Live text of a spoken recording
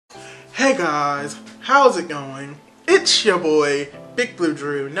Hey guys, how's it going? It's your boy, Big Blue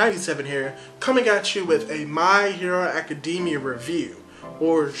Drew 97 here, coming at you with a My Hero Academia review.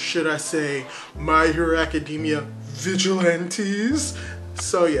 Or should I say, My Hero Academia Vigilantes?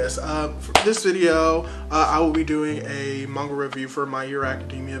 So yes, for this video, I will be doing a manga review for My Hero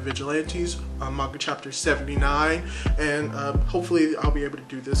Academia Vigilantes, manga chapter 79, and hopefully I'll be able to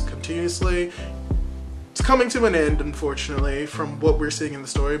do this continuously. It's coming to an end, unfortunately, from what we're seeing in the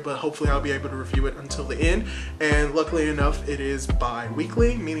story, but hopefully I'll be able to review it until the end. And luckily enough, it is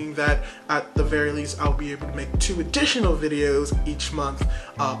bi-weekly, meaning that at the very least, I'll be able to make 2 additional videos each month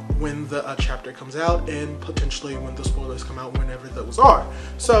when the chapter comes out, and potentially when the spoilers come out, whenever those are.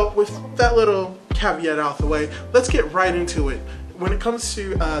 So with that little caveat out the way, let's get right into it. When it comes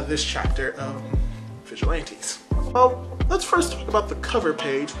to this chapter of Vigilantes. Let's first talk about the cover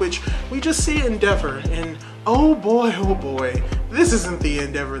page, which we just see Endeavor, and oh boy, this isn't the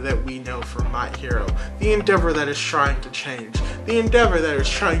Endeavor that we know from My Hero. The Endeavor that is trying to change. The Endeavor that is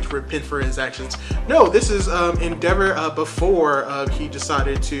trying to repent for his actions. No, this is Endeavor before he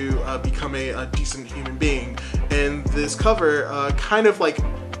decided to become a decent human being. And this cover kind of like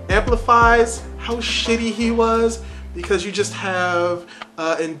amplifies how shitty he was, because you just have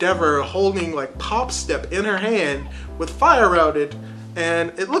Endeavor holding like Pop Step in her hand with fire around it, and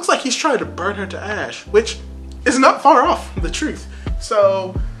it looks like he's trying to burn her to ash, which is not far off from the truth.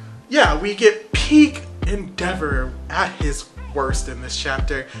 So yeah, we get peak Endeavor at his worst in this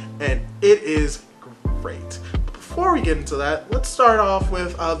chapter, and it is great. But before we get into that, let's start off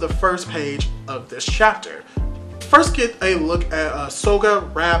with the first page of this chapter. First, get a look at Soga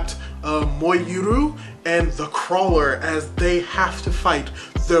wrapped Moyuru and the Crawler as they have to fight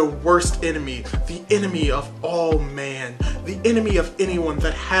their worst enemy, the enemy of all man, the enemy of anyone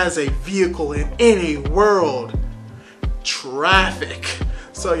that has a vehicle in any world: traffic.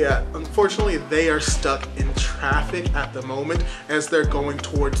 So yeah, unfortunately they are stuck in traffic at the moment as they're going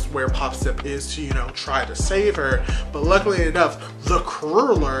towards where Popstep is to, try to save her. But luckily enough, the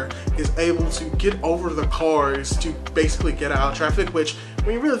Crawler is able to get over the cars to basically get out of traffic, which,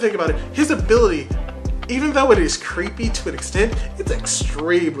 when you really think about it, his ability, even though it is creepy to an extent, it's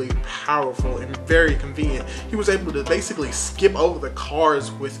extremely powerful and very convenient. He was able to basically skip over the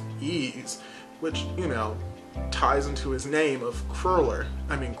cars with ease, which, ties into his name of Crawler.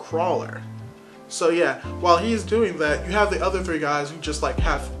 So yeah, while he's doing that, you have the other 3 guys who just like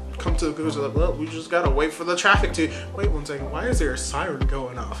have come to the conclusion like, well, we just gotta wait for the traffic to, wait one second, why is there a siren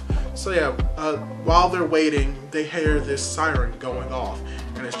going off? So yeah, while they're waiting, they hear this siren going off,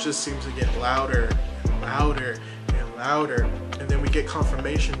 and it just seems to get louder and louder and louder. And then we get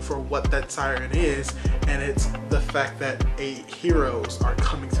confirmation for what that siren is, and it's the fact that 8 heroes are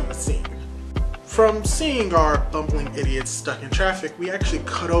coming to the scene. From seeing our bumbling idiots stuck in traffic, we actually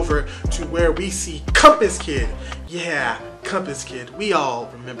cut over to where we see Compass Kid. Yeah, Compass Kid. We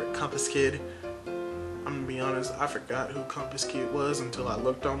all remember Compass Kid. I'm gonna be honest, I forgot who Compass Kid was until I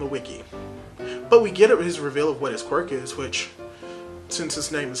looked on the wiki. But we get his reveal of what his quirk is, which, since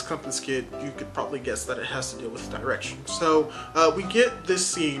his name is Compass Kid, you could probably guess that it has to deal with direction. So we get this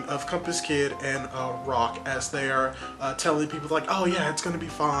scene of Compass Kid and Rock as they are telling people like, oh yeah, it's gonna be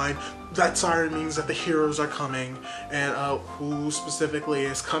fine. That siren means that the heroes are coming. And who specifically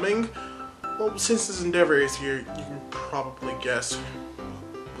is coming? Well, since his Endeavor is here, you can probably guess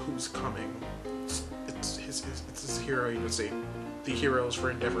who's coming. It's his hero, you can see. The heroes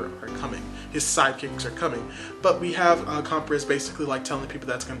for Endeavor are coming. His sidekicks are coming. But we have Compress basically like telling people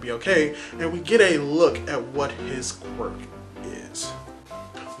that's going to be okay, and we get a look at what his quirk is.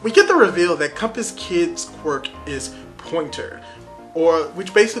 We get the reveal that Compass Kid's quirk is Pointer,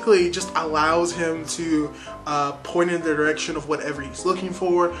 which basically just allows him to point in the direction of whatever he's looking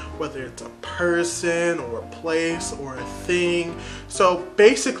for, whether it's a person or a place or a thing. So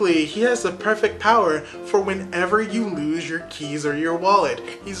basically, he has the perfect power for whenever you lose your keys or your wallet.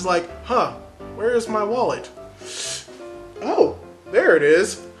 He's like, huh, where is my wallet? Oh, there it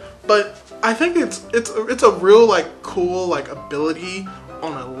is. But I think it's a real like cool like ability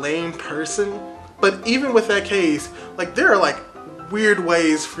on a lame person. But even with that case, like there are like weird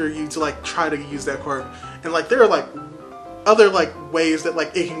ways for you to like try to use that quirk, and like there are like other like ways that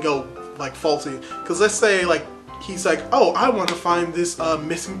like it can go like faulty. Because let's say like he's like, oh, I want to find this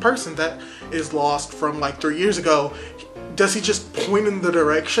missing person that is lost from like 3 years ago. Does he just point in the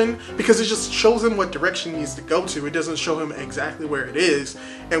direction? Because it just shows him what direction he needs to go to. It doesn't show him exactly where it is,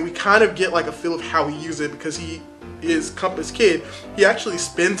 and we kind of get like a feel of how he uses it, because he is Compass Kid. He actually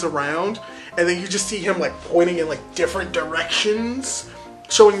spins around, and then you just see him like pointing in like different directions,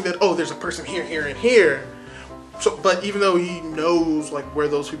 showing that, oh, there's a person here, here, and here. So, but even though he knows like where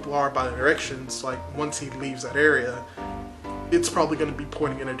those people are by the directions, like once he leaves that area, it's probably going to be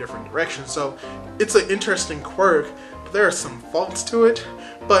pointing in a different direction. So it's an interesting quirk, but there are some faults to it.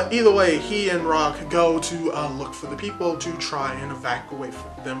 But either way, he and Rock go to look for the people to try and evacuate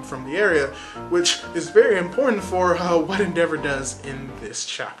them from the area, which is very important for what Endeavor does in this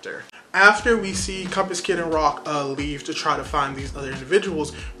chapter. After we see Compass Kid and Rock leave to try to find these other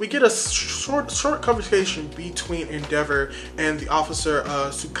individuals, we get a short conversation between Endeavor and the officer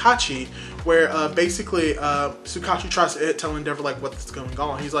Tsukachi, where basically Tsukachi tries to tell Endeavor like what's going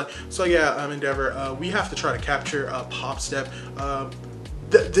on. He's like, so yeah, Endeavor, we have to try to capture Pop Step.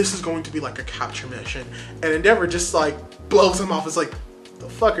 This is going to be like a capture mission. And Endeavor just like blows him off. It's like, the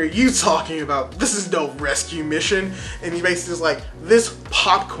fuck are you talking about? This is no rescue mission. And he basically is like, this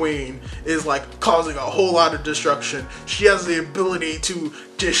Pop Queen is like causing a whole lot of destruction. She has the ability to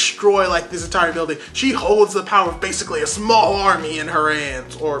destroy like this entire building. She holds the power of basically a small army in her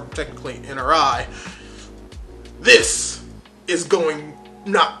hands, or technically in her eye. This is going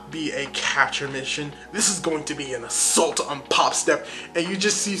not be a capture mission. This is going to be an assault on Pop Step. And you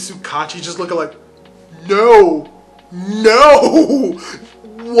just see Tsukachi just looking like, no,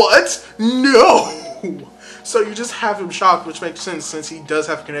 what? No. So you just have him shocked, which makes sense since he does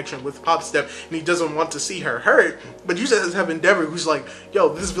have a connection with Pop Step and he doesn't want to see her hurt. But you just have Endeavor who's like,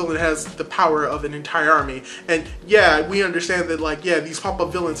 yo, this villain has the power of an entire army. And yeah, we understand that like, yeah, these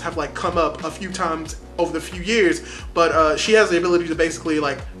pop-up villains have like come up a few times over the few years, but she has the ability to basically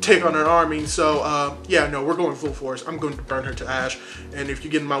like take on an army. So yeah, no, we're going full force. I'm going to burn her to ash. And if you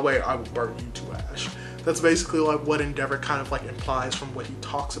get in my way, I will burn you to ash. That's basically like what Endeavor kind of like implies from what he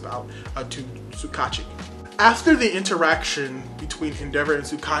talks about to Tsukachi. After the interaction between Endeavor and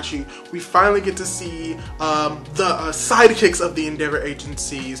Tsukachi, we finally get to see the sidekicks of the Endeavor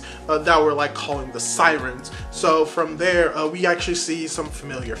agencies that were like calling the sirens. So from there, we actually see some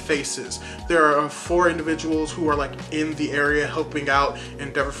familiar faces. There are 4 individuals who are like in the area helping out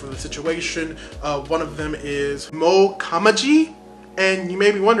Endeavor for the situation. One of them is Mo Kamaji, and you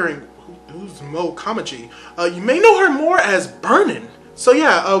may be wondering, who's Mo Kamaji? You may know her more as Burnin. So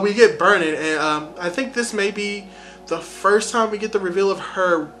yeah, we get Burnin, and I think this may be the first time we get the reveal of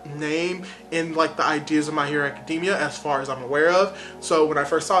her name in like the Ideas of My Hero Academia, as far as I'm aware of. So when I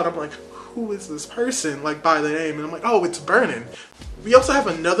first saw it, I'm like, who is this person? Like by the name, and I'm like, oh, it's Burnin. We also have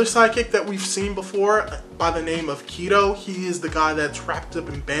another sidekick that we've seen before by the name of Kido. He is the guy that's wrapped up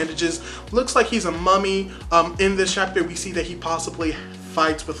in bandages. Looks like he's a mummy. In this chapter, we see that he possibly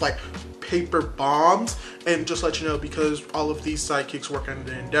fights with like paper bombs. And just let you know, because all of these sidekicks work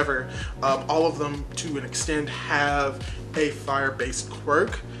under Endeavor, all of them to an extent have a fire-based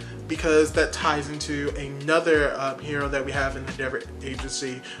quirk, because that ties into another hero that we have in the Endeavor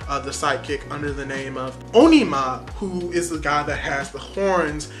agency, the sidekick under the name of Onima, who is the guy that has the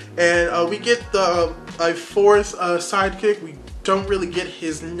horns. And we get a 4th sidekick. We don't really get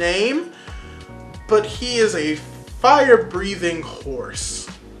his name, but he is a fire-breathing horse.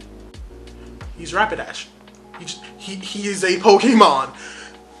 He's Rapidash. He is a Pokemon.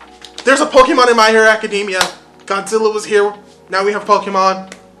 There's a Pokemon in My Hero Academia. Godzilla was here. Now we have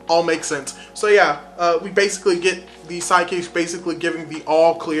Pokemon. All makes sense. So yeah, we basically get the sidekicks basically giving the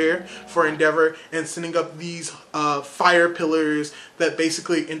all clear for Endeavor and sending up these fire pillars that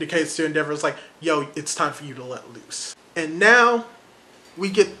basically indicates to Endeavor, it's like, yo, it's time for you to let loose. And now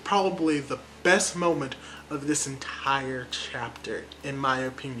we get probably the best moment of this entire chapter, in my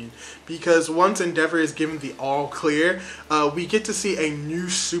opinion, because once Endeavor is given the all clear, we get to see a new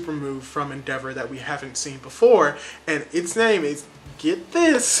super move from Endeavor that we haven't seen before, and its name is, get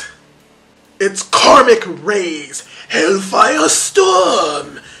this, it's Karmic Rays Hellfire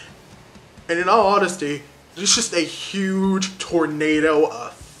Storm. And in all honesty, it's just a huge tornado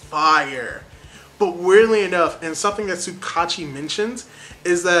of fire. But weirdly enough, and something that Tsukachi mentions,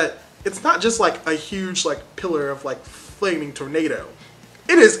 is that it's not just like a huge like pillar of like flaming tornado.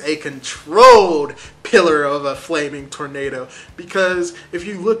 It is a controlled pillar of a flaming tornado, because if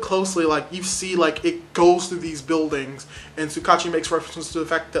you look closely, like you see like it goes through these buildings, and Tsukachi makes reference to the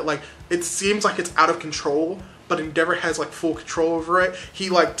fact that like it seems like it's out of control, but Endeavor has like full control over it. He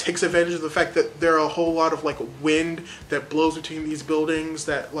like takes advantage of the fact that there are a whole lot of like wind that blows between these buildings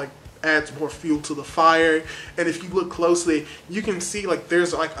that like adds more fuel to the fire. And if you look closely, you can see like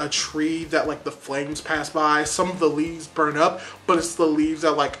there's like a tree that like the flames pass by. Some of the leaves burn up, but it's the leaves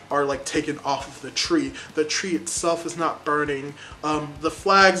that like are like taken off of the tree. The tree itself is not burning. The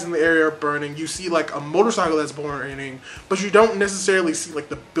flags in the area are burning. You see like a motorcycle that's burning, but you don't necessarily see like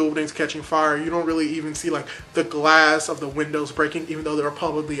the buildings catching fire. You don't really even see like the glass of the windows breaking, even though there are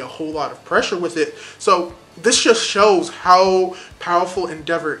probably a whole lot of pressure with it. So this just shows how powerful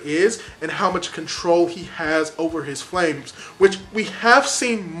Endeavor is and how much control he has over his flames, which we have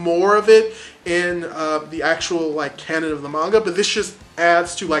seen more of it in the actual like canon of the manga, but this just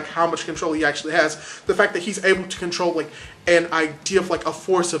adds to like how much control he actually has. The fact that he's able to control like an idea of like a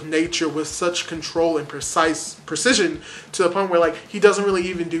force of nature with such control and precision to the point where like he doesn't really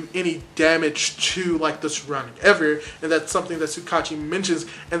even do any damage to like the surrounding area, and that's something that Tsukachi mentions.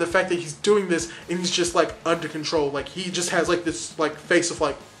 And the fact that he's doing this and he's just like under control, like he just has like this like face of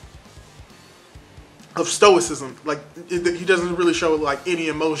like of stoicism, like he doesn't really show like any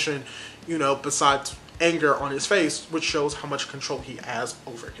emotion, you know, besides anger on his face, which shows how much control he has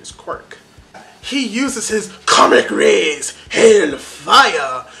over his quirk. He uses his comic rays,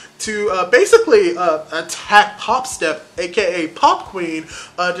 Hellfire, to basically attack Popstep, aka Pop Queen,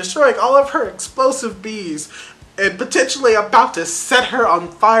 destroying all of her explosive bees and potentially about to set her on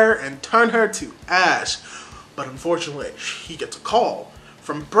fire and turn her to ash. But unfortunately, he gets a call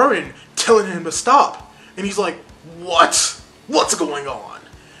from Burn telling him to stop. And he's like, what? What's going on?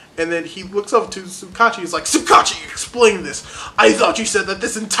 And then he looks up to Tsukachi. He's like, Tsukachi, explain this. I thought you said that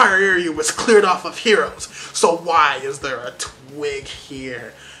this entire area was cleared off of heroes. So why is there a twig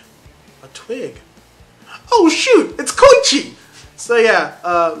here? A twig? Oh shoot, it's Koichi! So yeah,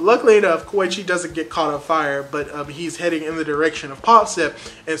 luckily enough, Koichi doesn't get caught on fire, but he's heading in the direction of Popstep,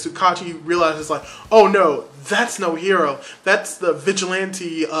 and Tsukachi realizes like, oh no, that's no hero. That's the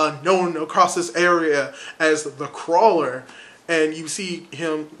vigilante known across this area as the Crawler. And you see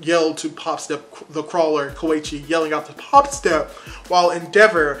him yell to Popstep, the Crawler, Koichi, yelling out to Popstep, while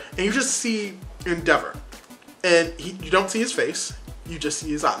Endeavor, and you just see Endeavor. And you don't see his face, you just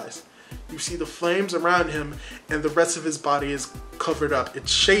see his eyes. You see the flames around him, and the rest of his body is covered up.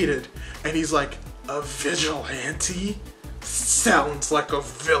 It's shaded, and he's like, a vigilante? Sounds like a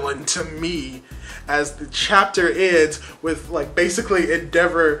villain to me. As the chapter ends with like basically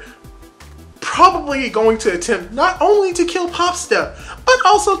Endeavor probably going to attempt not only to kill Popstep, but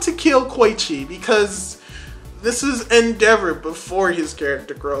also to kill Koichi, because this is Endeavor before his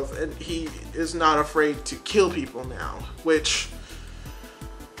character growth, and he is not afraid to kill people now, which,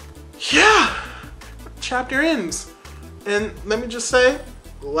 yeah, chapter ends. And let me just say,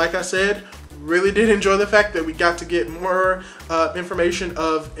 like I said, really did enjoy the fact that we got to get more information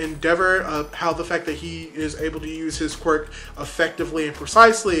of Endeavor, how the fact that he is able to use his quirk effectively and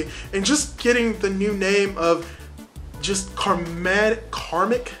precisely, and just getting the new name of just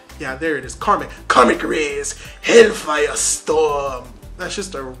Karmic, yeah, there it is, Comic Rays, Hellfire Storm. That's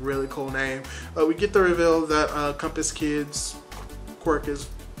just a really cool name. We get the reveal that Compass Kid's quirk is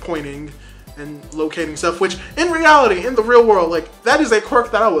pointing and locating stuff, which in reality, in the real world, like that is a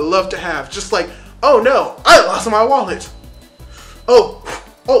quirk that I would love to have. Just like, oh no, I lost my wallet. Oh,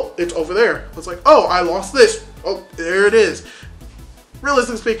 it's over there. It's like, oh, I lost this. Oh, there it is.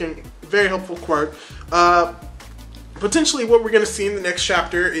 Realistically speaking, very helpful quirk. Potentially what we're going to see in the next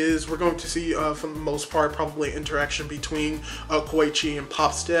chapter is we're going to see, for the most part, probably interaction between Koichi and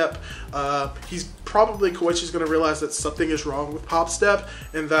Popstep. Koichi's going to realize that something is wrong with Popstep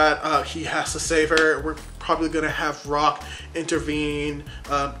and that he has to save her. We're probably going to have Rock intervene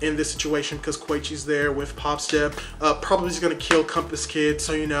in this situation because Koichi's there with Popstep. Probably he's going to kill Compass Kid,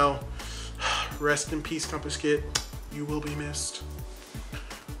 so you know, rest in peace, Compass Kid. You will be missed.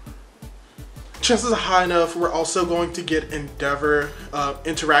 Chances are high enough we're also going to get Endeavor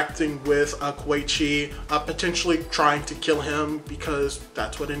interacting with Koichi, potentially trying to kill him, because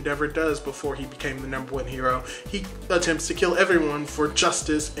that's what Endeavor does before he became the #1 hero. He attempts to kill everyone for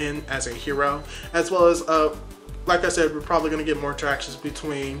justice and as a hero, as well as, like I said, we're probably going to get more interactions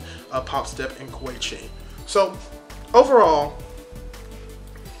between Popstep and Koichi. So, overall,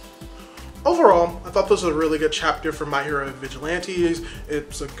 I thought this was a really good chapter for My Hero Vigilantes.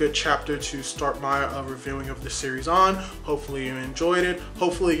 It's a good chapter to start my reviewing of this series on. Hopefully you enjoyed it.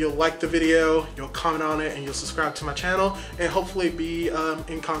 Hopefully you'll like the video, you'll comment on it, and you'll subscribe to my channel, and hopefully be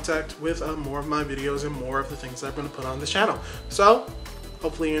in contact with more of my videos and more of the things that I'm going to put on this channel. So,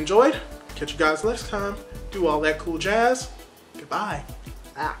 hopefully you enjoyed. Catch you guys next time. Do all that cool jazz. Goodbye.